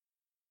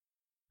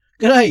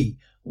G'day,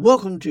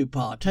 welcome to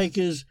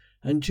Partakers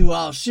and to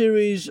our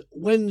series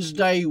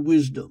Wednesday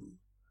Wisdom,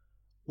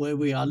 where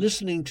we are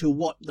listening to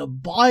what the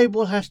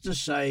Bible has to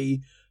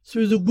say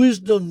through the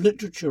wisdom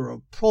literature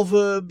of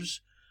Proverbs,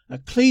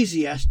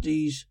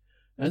 Ecclesiastes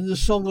and the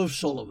Song of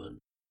Solomon.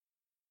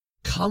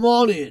 Come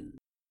on in.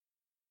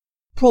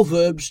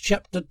 Proverbs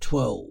chapter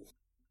 12.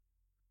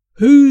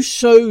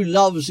 Whoso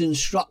loves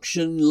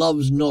instruction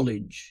loves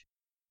knowledge,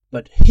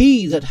 but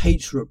he that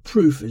hates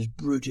reproof is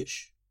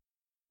brutish.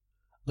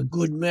 A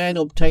good man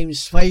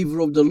obtains favour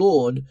of the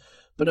Lord,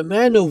 but a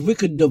man of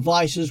wicked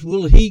devices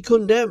will he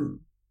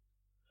condemn.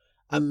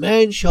 A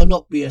man shall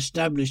not be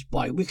established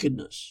by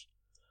wickedness,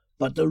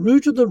 but the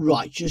root of the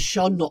righteous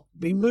shall not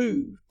be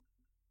moved.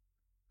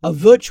 A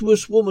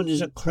virtuous woman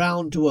is a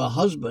crown to her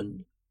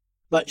husband,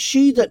 but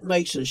she that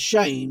makes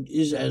ashamed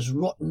is as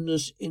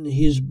rottenness in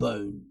his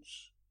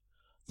bones.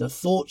 The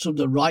thoughts of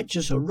the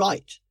righteous are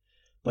right,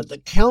 but the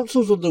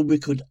counsels of the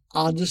wicked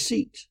are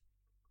deceit.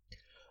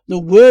 The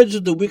words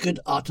of the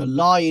wicked are to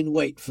lie in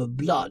wait for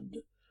blood,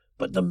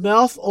 but the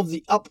mouth of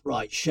the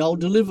upright shall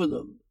deliver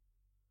them.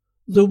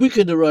 The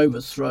wicked are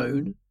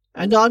overthrown,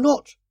 and are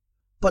not,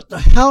 but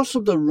the house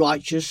of the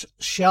righteous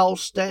shall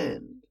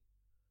stand.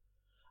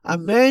 A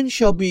man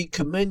shall be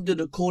commended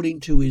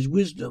according to his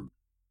wisdom,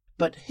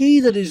 but he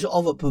that is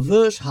of a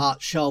perverse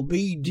heart shall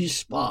be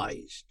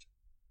despised.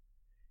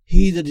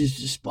 He that is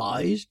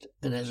despised,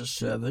 and as a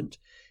servant,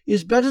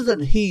 is better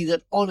than he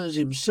that honours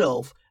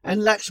himself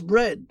and lacks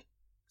bread.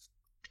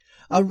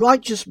 A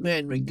righteous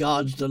man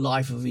regards the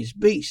life of his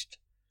beast,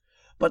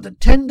 but the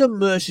tender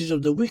mercies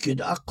of the wicked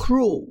are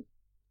cruel.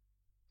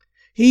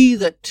 He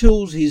that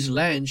tills his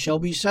land shall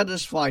be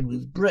satisfied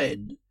with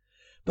bread,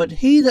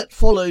 but he that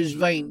follows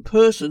vain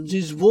persons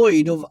is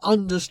void of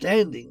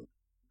understanding.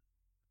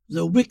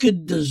 The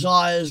wicked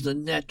desires the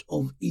net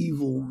of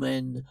evil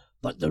men,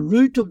 but the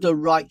root of the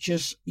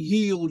righteous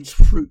yields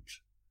fruit.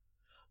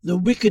 The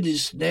wicked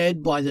is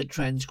snared by the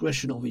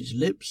transgression of his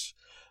lips,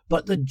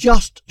 but the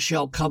just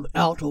shall come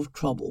out of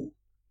trouble.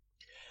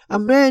 A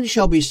man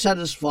shall be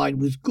satisfied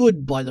with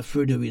good by the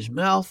fruit of his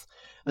mouth,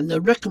 and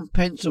the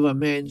recompense of a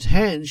man's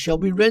hand shall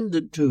be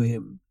rendered to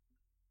him.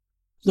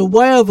 The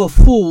way of a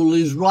fool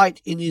is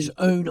right in his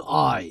own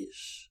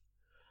eyes,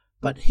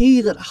 but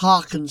he that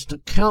hearkens to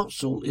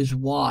counsel is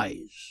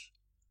wise.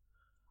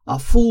 A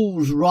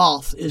fool's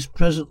wrath is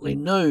presently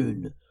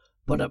known,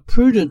 but a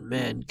prudent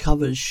man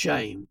covers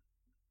shame.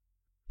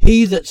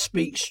 He that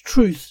speaks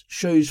truth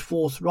shows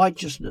forth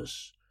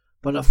righteousness,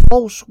 but a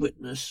false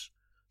witness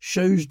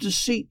shows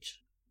deceit.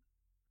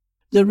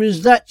 There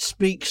is that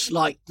speaks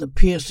like the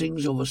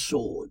piercings of a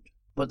sword,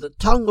 but the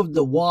tongue of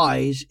the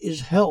wise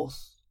is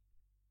health.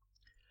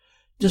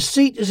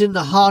 Deceit is in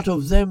the heart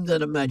of them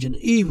that imagine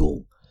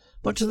evil,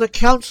 but to the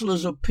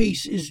counsellors of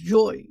peace is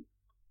joy.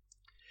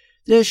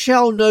 There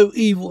shall no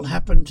evil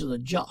happen to the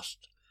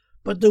just,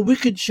 but the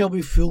wicked shall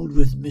be filled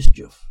with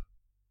mischief.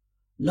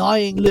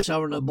 Lying lips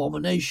are an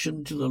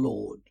abomination to the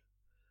Lord,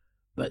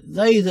 but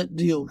they that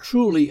deal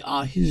truly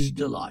are his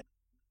delight.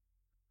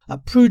 A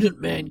prudent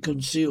man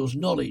conceals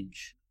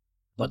knowledge,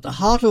 but the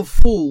heart of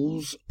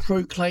fools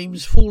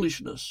proclaims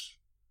foolishness.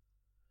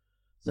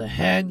 The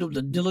hand of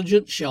the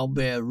diligent shall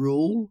bear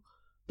rule,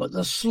 but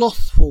the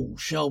slothful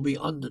shall be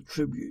under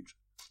tribute.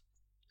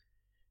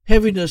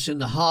 Heaviness in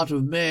the heart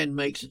of man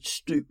makes it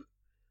stoop,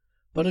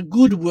 but a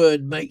good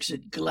word makes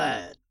it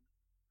glad.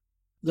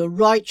 The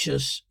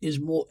righteous is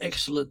more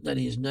excellent than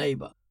his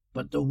neighbour,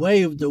 but the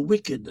way of the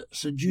wicked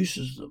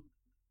seduces them.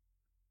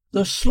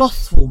 The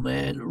slothful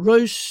man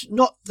roasts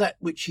not that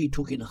which he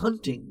took in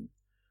hunting,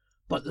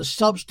 but the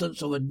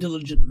substance of a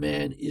diligent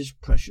man is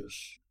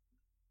precious.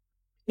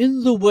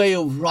 In the way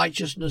of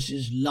righteousness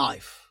is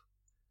life,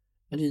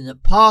 and in the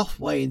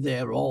pathway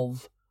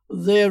thereof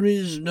there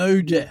is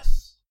no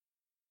death.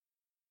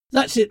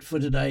 That's it for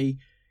today.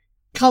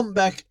 Come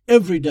back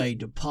every day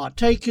to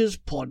Partakers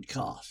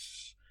Podcasts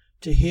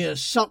to hear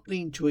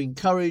something to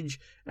encourage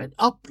and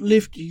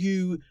uplift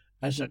you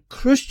as a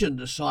Christian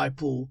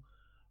disciple,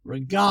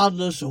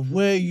 regardless of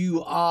where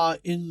you are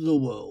in the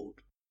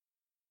world.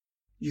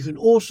 You can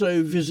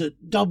also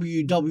visit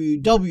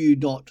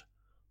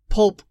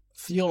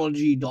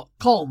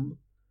www.pulptheology.com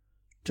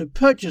to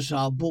purchase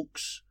our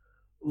books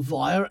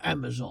via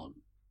Amazon.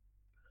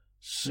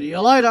 See you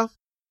later.